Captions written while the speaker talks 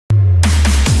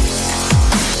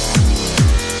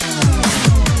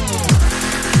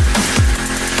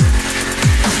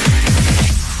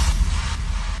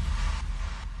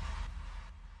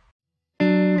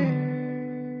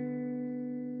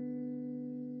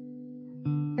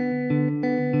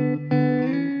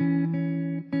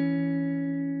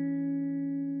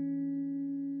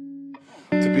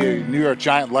New York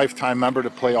Giant lifetime member, to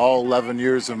play all 11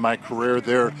 years of my career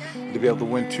there, to be able to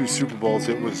win 2 Super Bowls.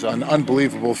 It was an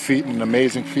unbelievable feat, an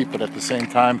amazing feat, but at the same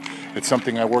time, it's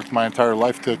something I worked my entire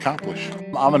life to accomplish.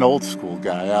 I'm an old school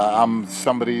guy. I'm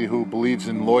somebody who believes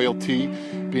in loyalty,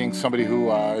 being somebody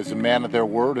who is a man of their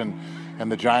word,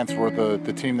 and the Giants were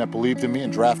the team that believed in me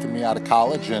and drafted me out of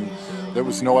college, and there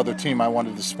was no other team I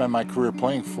wanted to spend my career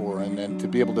playing for, and to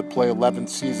be able to play 11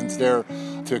 seasons there,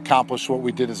 to accomplish what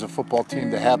we did as a football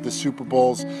team, to have the Super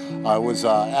Bowls, was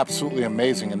absolutely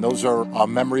amazing. And those are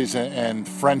memories and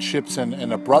friendships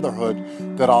and a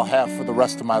brotherhood that I'll have for the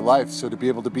rest of my life. So to be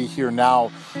able to be here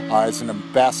now as an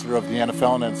ambassador of the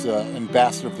NFL and as an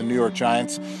ambassador of the New York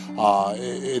Giants,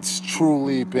 it's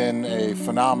truly been a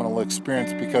phenomenal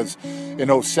experience, because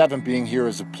in '07, being here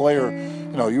as a player,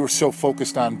 you were so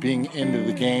focused on being into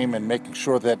the game and making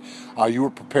sure that you were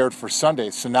prepared for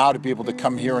Sunday. So now to be able to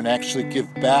come here and actually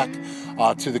give back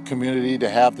to the community, to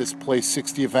have this Play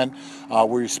 60 event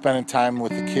where you're spending time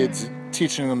with the kids,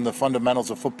 teaching them the fundamentals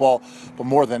of football, but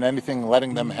more than anything,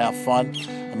 letting them have fun.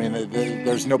 I mean,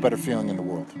 there's no better feeling in the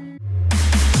world.